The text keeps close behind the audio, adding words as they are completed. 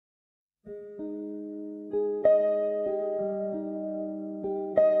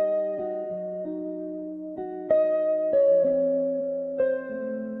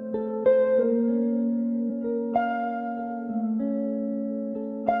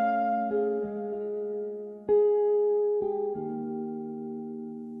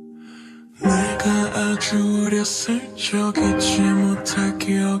어렸을 적 잊지 못할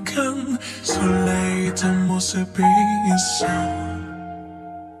기억은 설레이던 모습이 있어.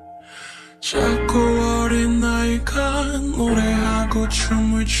 자꾸 어린 나이가 노래하고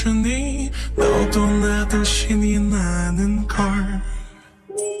춤을 추니 너도 나도 신이 나는 걸.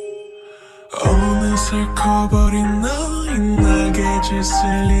 어느새 커버린 나이 나게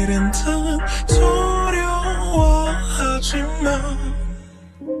짓을 잃은 듯 두려워하지만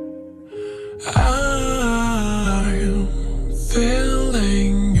I'm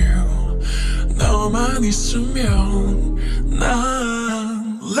feeling you. 너만 있으면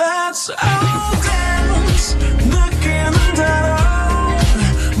난 Let's all dance. 느끼는 대로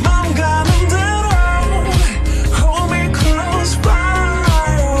맘 가는 대로 Hold me close, fly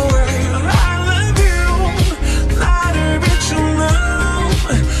away. I love you. 나를 비추는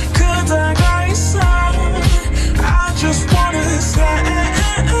그대가 있어. I just wanna say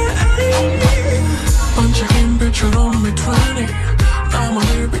반짝인 별처럼 매 20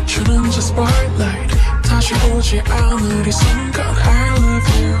 나만을 비추는 저 spotlight 다시 오지 않을 이 순간 I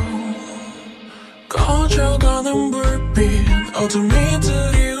love you. 꺼져가는 불빛 어둠이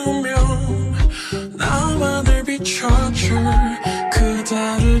들이우면 나만을 비춰줄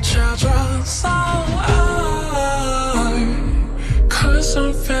그대를 찾아서 Cause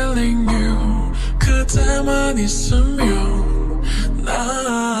I'm feeling you. 그대만 있으면 난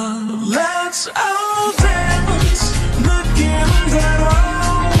Let's all dance. 느끼는 대로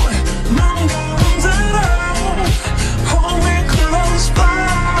맘 가는 대로 Hold me close, fly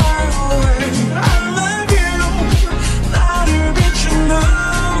away. I love you. 나를 비추는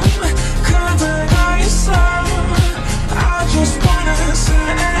그대가 있어. I just wanna say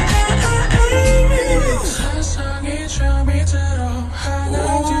세상이 잠이 들어 하나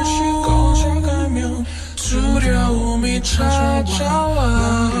둘씩 꺼져가면 두려움이 찾아와.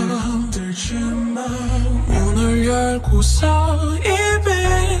 문을 열고서 이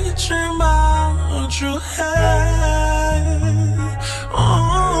빛을 마주해.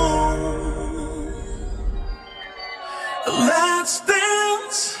 Let's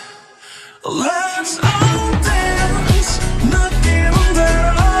dance. Let's all dance. 느끼는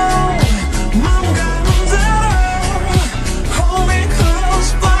대로 맘 가는 대로 Hold me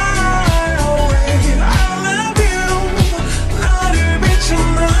close, fly away. I love you. 나를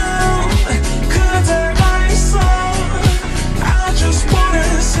비추는 그대가 있어. I just wanna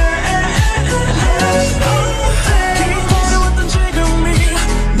say Let's all dance. 기다려왔던 지금이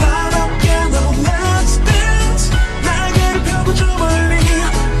나답게 너 Let's dance. 날개를 펴고 저 멀리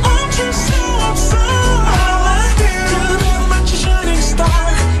멈출 수 없어. I love you. 그대는 마치 shining star.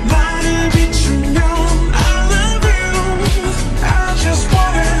 나를 비추면 I love you. I just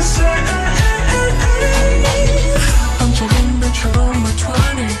wanna say 반짝인 별처럼 매 20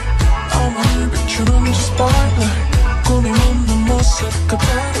 나만을 비추는 저 spotlight 꿈이 묻는 모습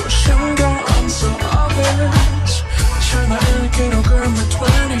그대로 신경 안 써 others. 찰나의 기록을 매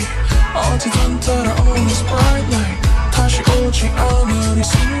 20 어디든 따라오는 spotlight 다시 오지 않을 이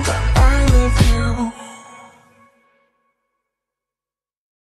순간